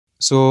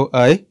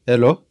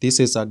Hello,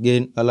 this is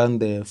again Alan,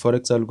 the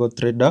Forex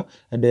Algo-Trader,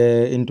 and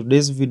in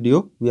today's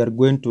video, we are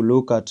going to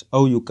look at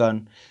how you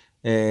can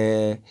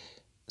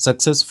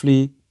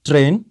successfully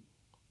train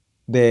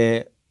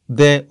your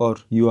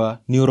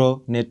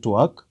neural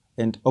network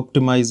and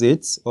optimize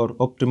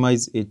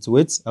its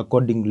weights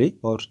accordingly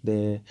or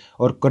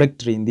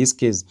correctly in this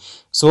case.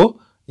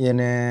 So,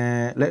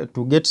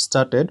 to get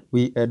started,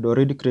 we had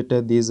already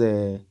created this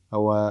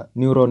our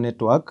neural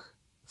network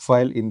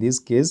file in this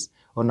case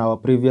on our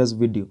previous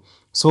video.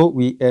 So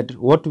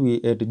what we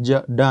had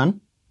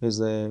done is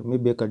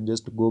maybe I can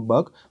just go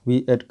back.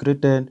 We had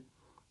created,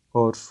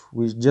 or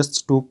we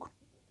just took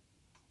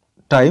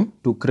time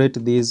to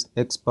create this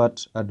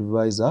expert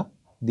advisor,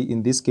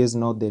 in this case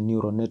now the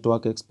neural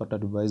network expert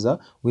advisor,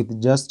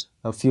 with just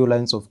a few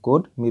lines of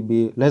code,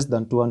 maybe less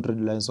than 200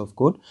 lines of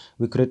code.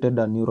 We created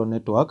a neural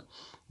network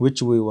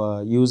which we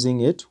were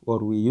using it, or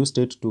we used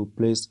it to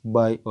place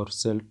buy or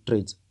sell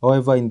trades.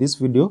 However, in this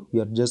video we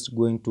are just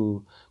going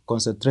to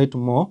concentrate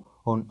more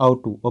on how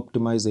to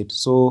optimize it,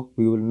 so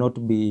we will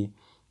not be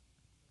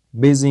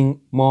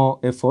basing more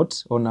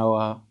effort on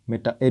our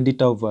meta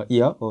editor over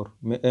here or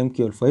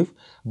MQL5,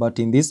 but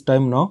in this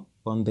time now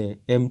on the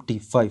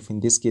MT5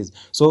 in this case.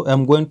 So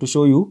I'm going to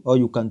show you how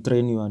you can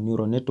train your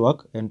neural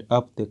network and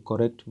up the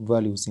correct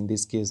values in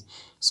this case.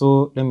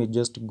 So let me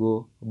just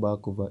go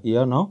back over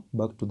here now,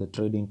 back to the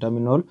trading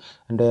terminal,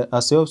 and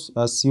as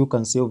you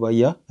can see over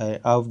here, I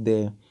have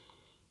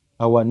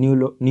our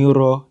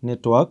neural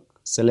network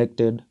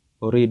selected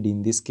already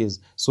in this case.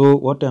 So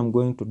what I'm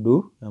going to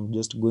do, I'm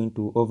just going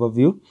to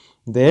overview,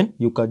 then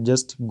you can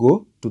just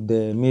go to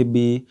the,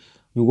 maybe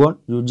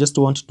you just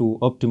want to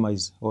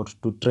optimize or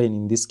to train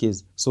in this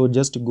case. So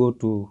just go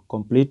to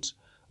complete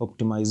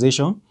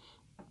optimization,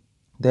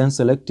 then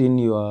selecting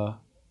your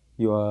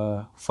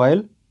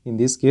file in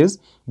this case,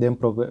 then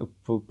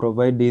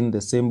providing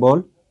the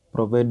symbol,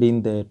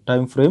 providing the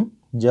time frame,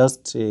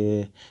 just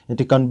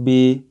it can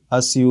be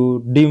as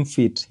you deem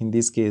fit in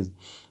this case.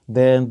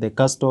 Then the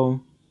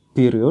custom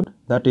period,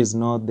 that is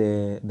not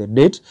the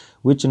date,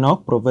 which now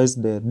provides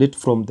the date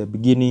from the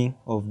beginning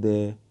of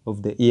the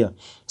year.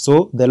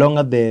 So the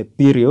longer the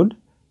period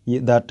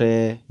that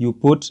you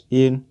put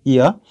in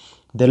here,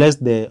 the less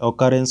the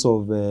occurrence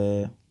of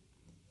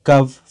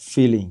curve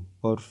filling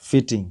or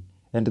fitting,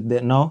 and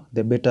now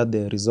the better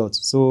the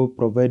results. So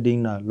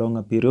providing a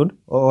longer period,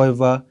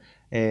 however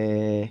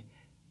a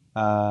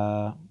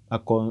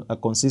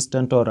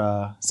consistent or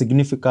a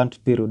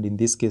significant period in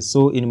this case.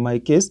 So in my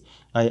case,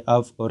 I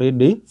have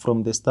already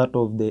from the start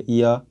of the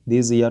year,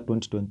 this year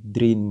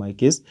 2023 in my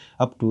case,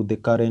 up to the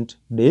current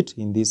date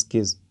in this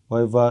case.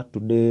 However,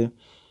 today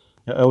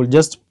I will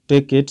just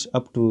take it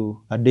up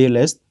to a day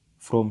less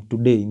from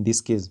today in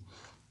this case.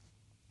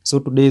 So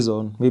today is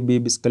on, maybe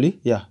basically,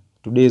 yeah,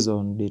 today is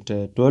on date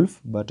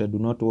 12, but I do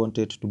not want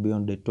it to be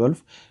on day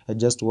 12. I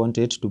just want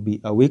it to be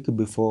a week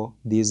before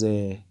this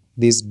day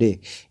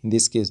in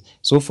this case.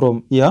 So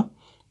from here,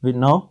 we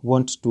now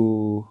want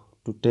to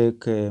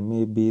take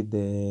maybe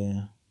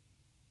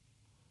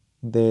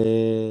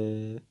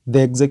the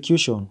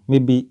execution,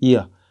 maybe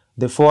here.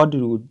 The forward,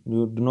 you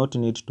do not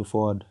need to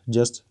forward,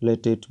 just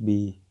let it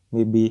be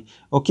maybe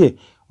okay.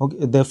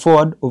 The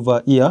forward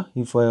over here,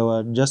 if I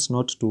were just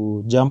not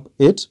to jump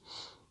it,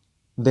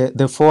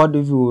 the forward,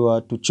 if you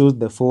were to choose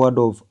the forward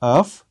of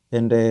half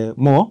and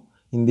more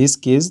in this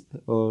case,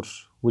 or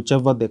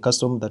whichever the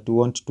custom that you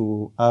want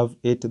to have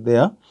it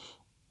there,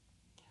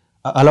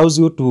 allows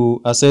you to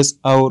assess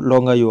how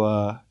longer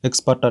your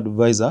expert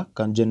advisor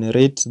can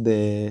generate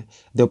the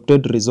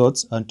obtained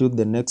results until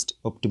the next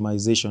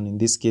optimization in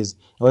this case.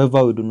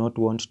 However, we do not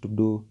want to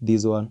do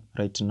this one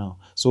right now,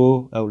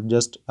 so I will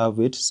just have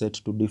it set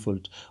to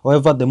default.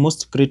 However, the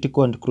most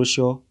critical and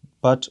crucial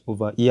part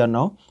over here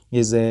now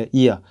is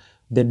here,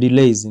 the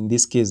delays in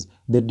this case.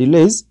 The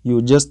delays,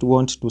 you just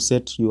want to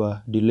set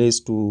your delays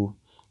to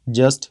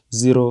just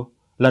 0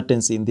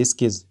 latency in this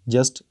case,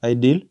 just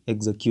idle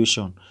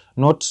execution,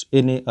 not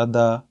any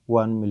other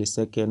 1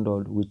 millisecond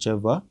or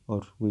whichever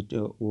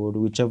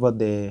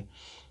the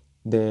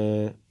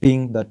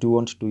ping that you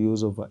want to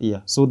use over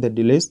here. So the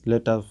delays,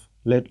 let us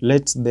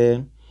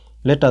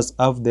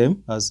have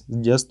them as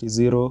just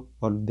 0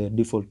 or the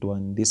default one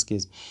in this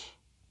case.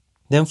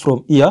 Then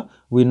from here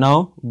we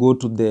now go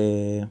to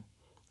the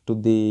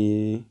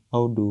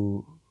how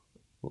do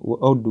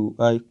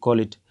I call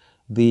it,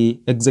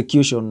 the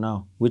execution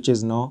now, which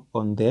is now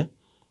on the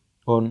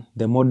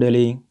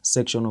modeling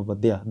section over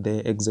there,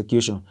 the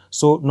execution.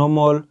 So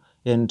normal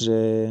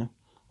and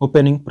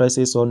opening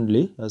prices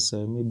only, as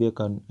maybe I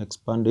can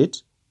expand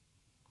it.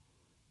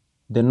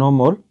 The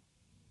normal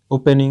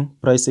opening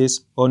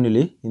prices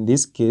only in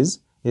this case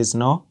is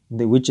now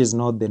which is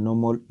not the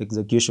normal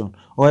execution.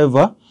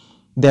 However,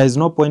 there is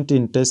no point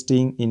in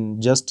testing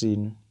in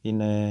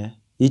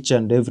each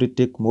and every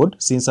tick mode,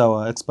 since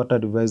our expert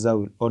advisor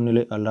will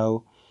only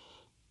allow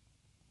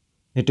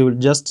it will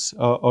just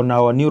on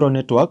our neural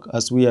network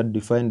as we had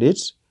defined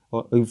it,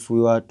 or if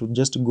we were to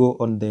just go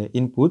on the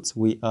inputs,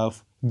 we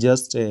have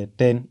just 10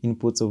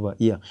 inputs over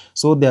here.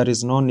 So there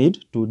is no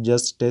need to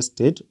just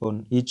test it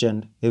on each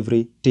and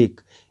every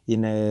tick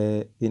in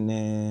a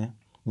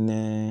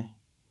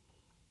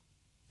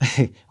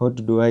what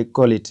do I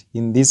call it?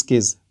 In this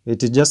case, it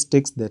just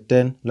takes the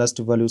 10 last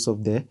values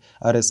of the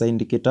RSI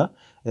indicator,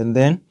 and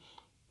then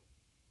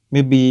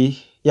maybe,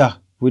 yeah,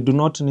 we do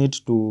not need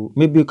to,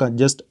 maybe you can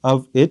just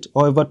have it.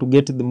 However, to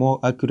get the more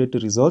accurate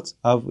results,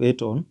 have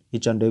it on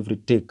each and every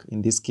tick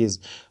in this case.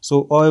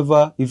 So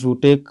however, if you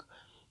take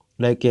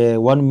like a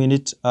 1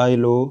 minute high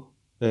low,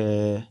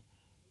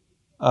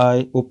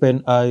 high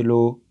open, high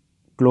low,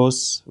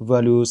 close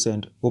values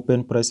and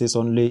open prices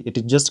only,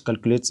 it just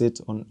calculates it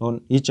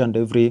on each and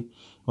every,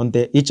 on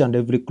the each and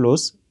every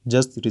close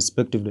just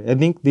respectively. I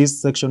think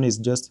this section is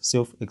just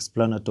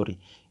self-explanatory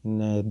in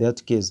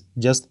that case,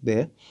 just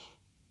the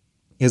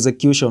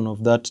execution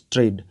of that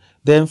trade.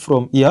 Then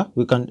from here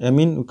we can,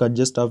 we can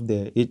just have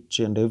the each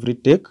and every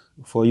take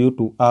for you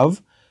to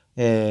have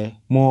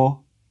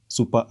more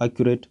super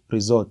accurate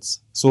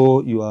results.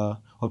 So your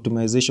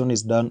optimization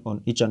is done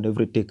on each and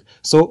every take.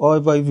 So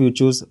however, if you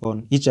choose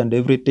on each and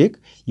every take,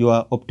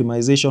 your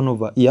optimization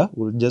over here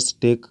will just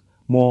take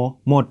more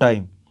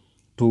time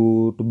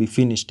to be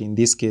finished in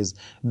this case.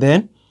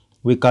 Then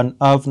we can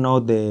have now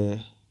the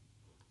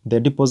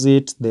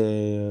deposit,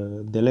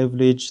 the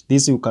leverage.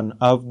 This you can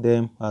have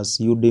them as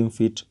you deem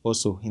fit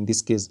also in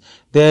this case.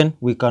 Then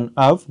we can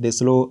have the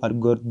slow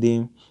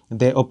algorithm,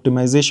 the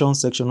optimization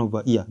section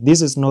over here.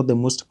 This is not the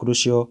most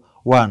crucial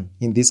one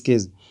in this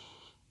case.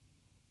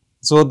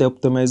 So the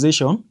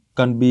optimization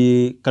can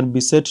be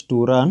set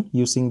to run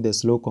using the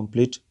slow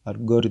complete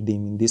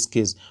algorithm in this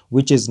case,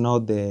 which is now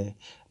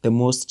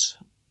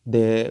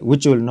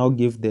which will now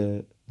give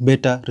the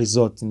better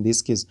results in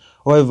this case.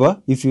 However,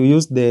 if you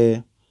use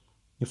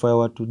if I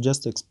were to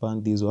just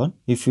expand this one,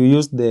 if you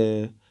use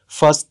the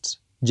first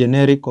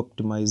generic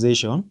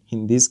optimization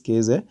in this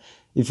case,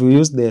 if you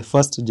use the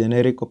first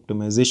generic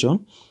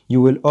optimization, you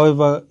will,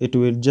 however, it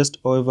will just,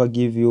 however,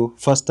 give you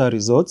faster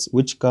results,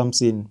 which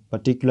comes in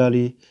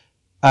particularly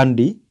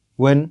handy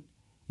when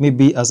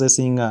maybe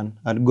assessing an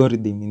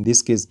algorithm in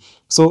this case.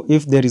 So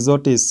if the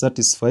result is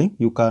satisfying,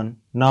 you can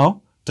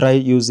now try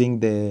using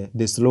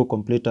the slow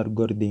complete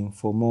algorithm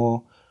for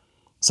more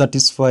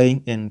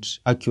satisfying and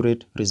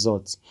accurate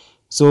results.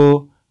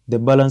 So the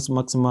balance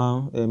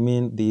maximum,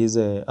 this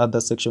other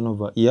section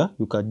over here,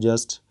 you can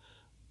just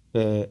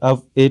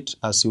have it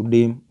as you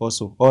deem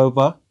also.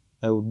 However,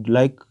 I would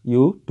like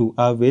you to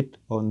have it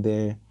on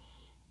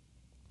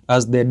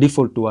as the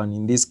default one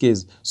in this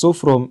case. So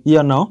from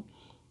here now,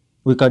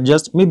 we can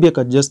just, maybe I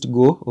can just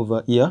go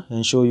over here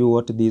and show you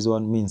what this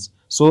one means.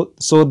 So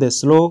the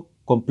slow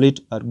complete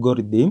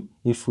algorithm,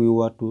 if we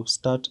were to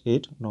start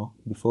it, no,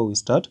 before we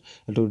start,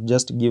 it will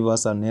just give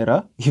us an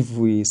error if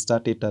we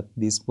start it at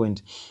this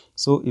point.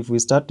 So if we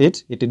start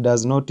it, it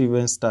does not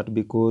even start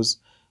because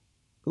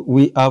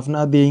we have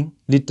nothing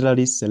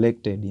literally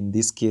selected in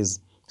this case.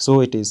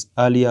 So it is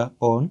earlier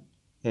on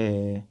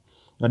and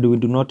we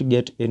do not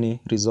get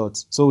any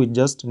results. So we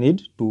just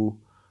need to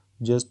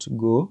just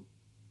go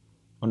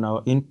on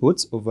our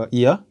inputs over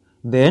here,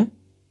 then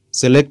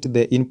select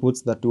the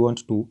inputs that we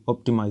want to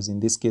optimize in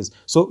this case.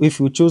 So if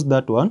you choose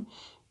that one,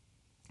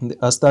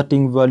 a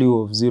starting value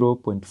of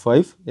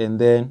 0.5 and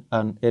then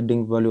an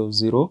ending value of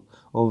 0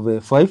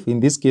 of 5. In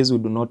this case, we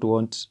do not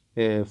want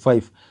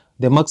 5.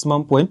 The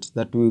maximum point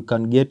that we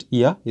can get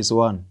here is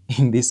 1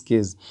 in this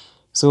case.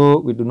 So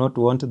we do not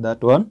want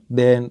that one.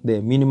 Then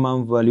the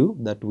minimum value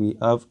that we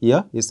have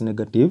here is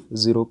negative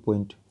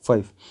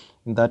 0.5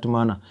 in that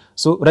manner.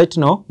 So right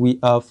now we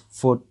have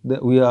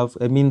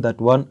that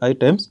one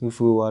items,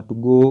 if we were to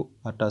go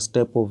at a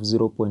step of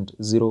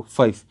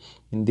 0.05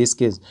 in this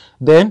case.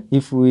 Then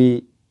if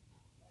we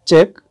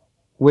check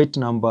weight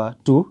number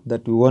 2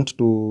 that we want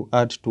to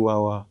add to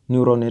our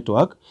neural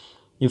network,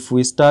 if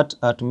we start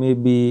at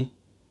maybe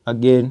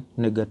again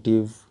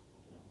negative,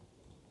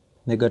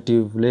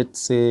 let's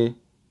say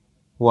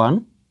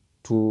 1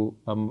 to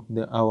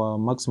our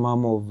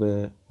maximum of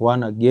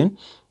 1 again,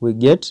 we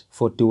get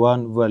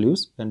 41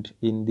 values, and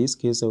in this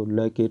case I would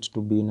like it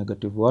to be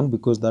negative 1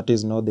 because that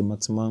is not the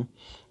maximum,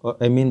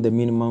 the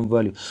minimum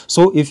value.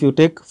 So if you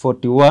take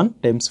 41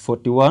 times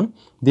 41,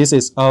 this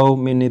is how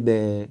many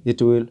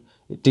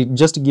it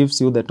just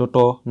gives you the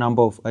total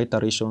number of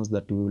iterations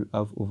that we will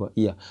have over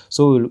here.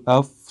 So we will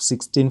have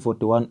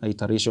 1641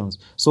 iterations.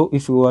 So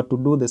if we were to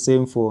do the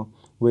same for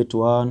weight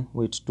 1,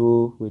 weight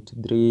 2, weight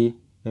 3,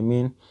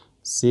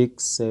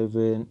 6,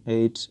 7,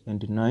 8,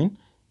 and 9.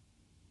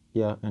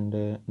 Yeah,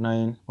 and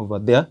 9 over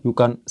there. You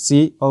can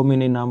see how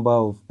many number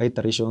of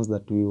iterations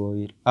that we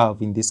will have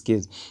in this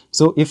case.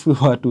 So if we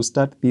were to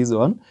start this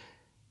one,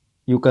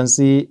 you can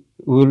see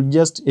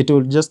it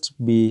will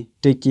just be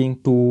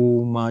taking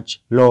too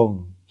much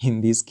long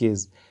in this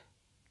case.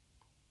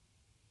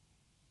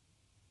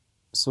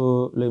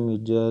 So let me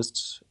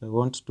just, I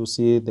want to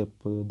see the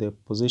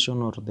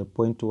position or the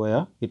point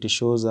where it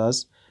shows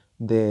us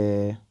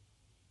the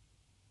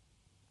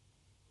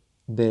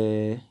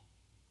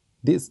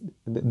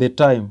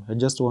time. I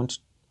just want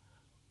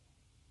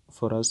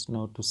for us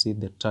now to see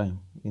the time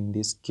in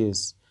this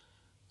case.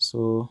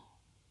 So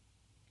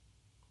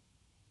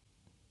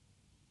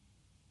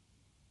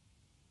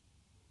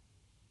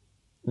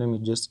let me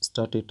just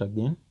start it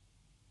again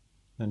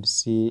and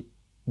see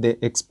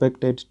the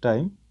expected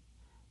time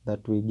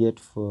that we get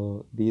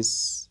for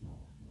this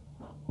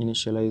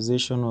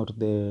initialization or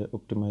the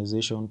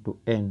optimization to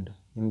end.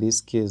 In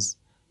this case,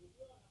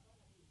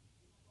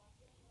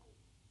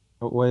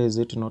 why is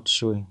it not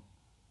showing?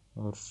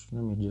 Or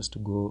let me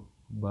just go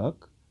back.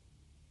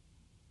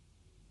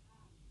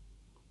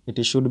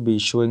 It should be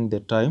showing the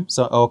time.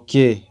 So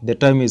okay, the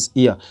time is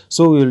here.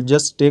 So we will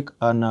just take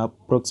an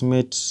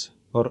approximate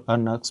or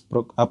an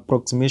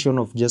approximation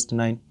of just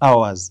 9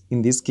 hours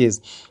in this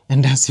case.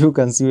 And as you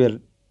can see, we're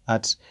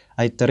at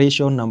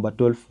iteration number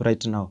 12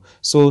 right now.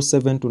 So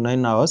 7 to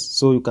 9 hours.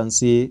 So you can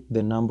see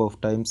the number of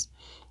times,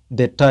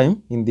 the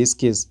time in this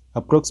case,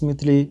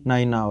 approximately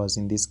 9 hours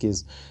in this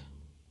case.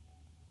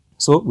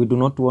 So we do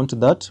not want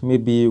that.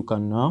 Maybe you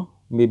can now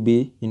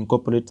maybe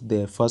incorporate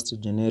the first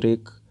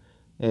genetic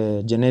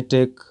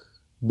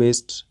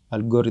based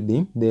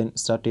algorithm, then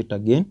start it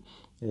again,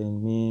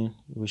 and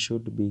we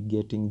should be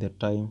getting the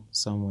time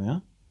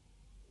somewhere.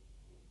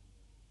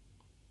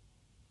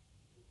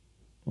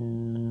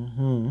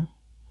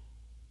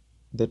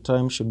 The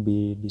time should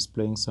be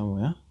displaying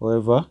somewhere.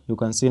 However, you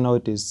can see now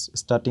it is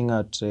starting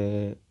at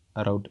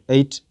around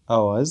 8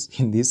 hours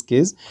in this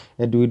case,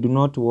 and we do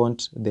not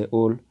want the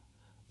whole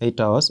 8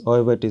 hours.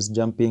 However, it is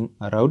jumping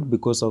around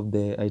because of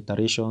the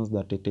iterations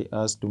that it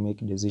has to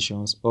make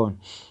decisions on.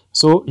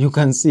 So you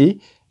can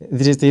see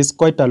there is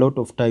quite a lot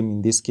of time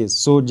in this case.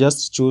 So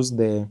just choose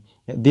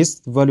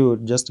this value will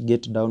just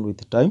get down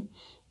with time.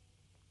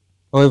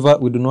 However,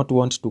 we do not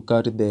want to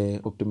carry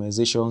the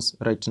optimizations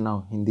right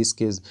now in this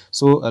case.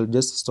 So I'll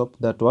just stop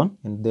that one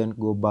and then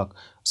go back.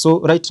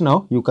 So right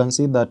now you can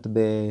see that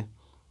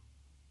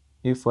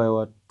if I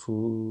were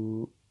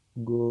to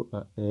go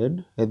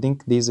ahead, I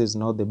think this is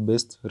now the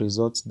best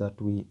results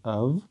that we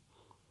have.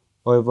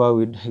 However,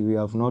 we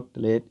have not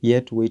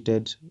yet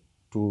waited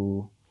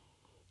to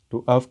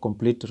have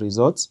complete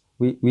results.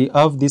 We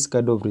have this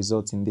kind of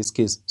results in this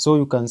case. So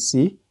you can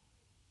see,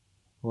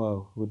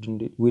 wow,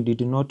 we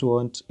did not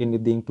want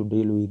anything to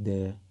deal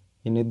with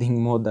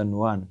anything more than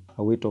one,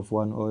 a weight of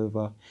one.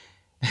 However,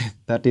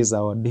 that is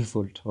our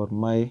default, or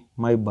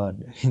my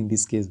bad in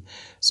this case.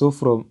 So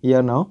from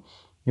here now,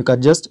 you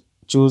can just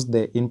choose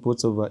the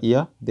inputs over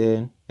here,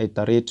 then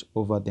iterate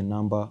over the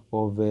number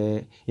of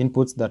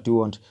inputs that you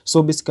want.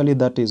 So basically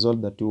that is all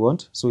that you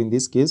want. So in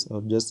this case,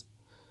 I'll just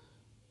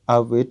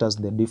have it as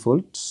the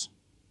default.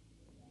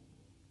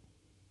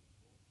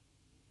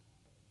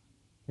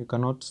 You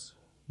cannot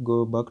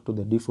go back to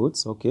the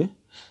defaults. Okay,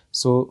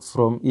 so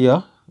from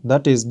here,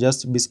 that is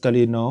just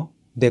basically now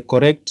the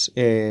correct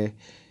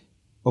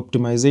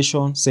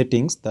optimization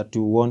settings that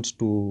you want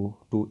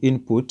to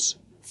input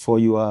for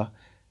your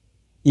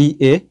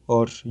EA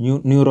or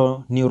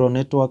neural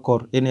network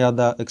or any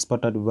other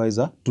expert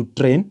advisor to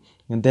train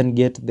and then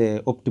get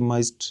the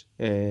optimized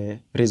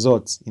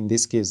results in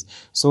this case.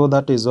 So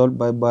that is all.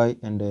 Bye bye,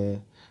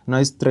 and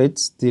nice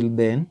trades till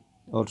then,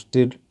 or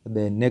till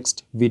the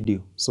next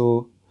video.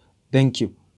 So thank you.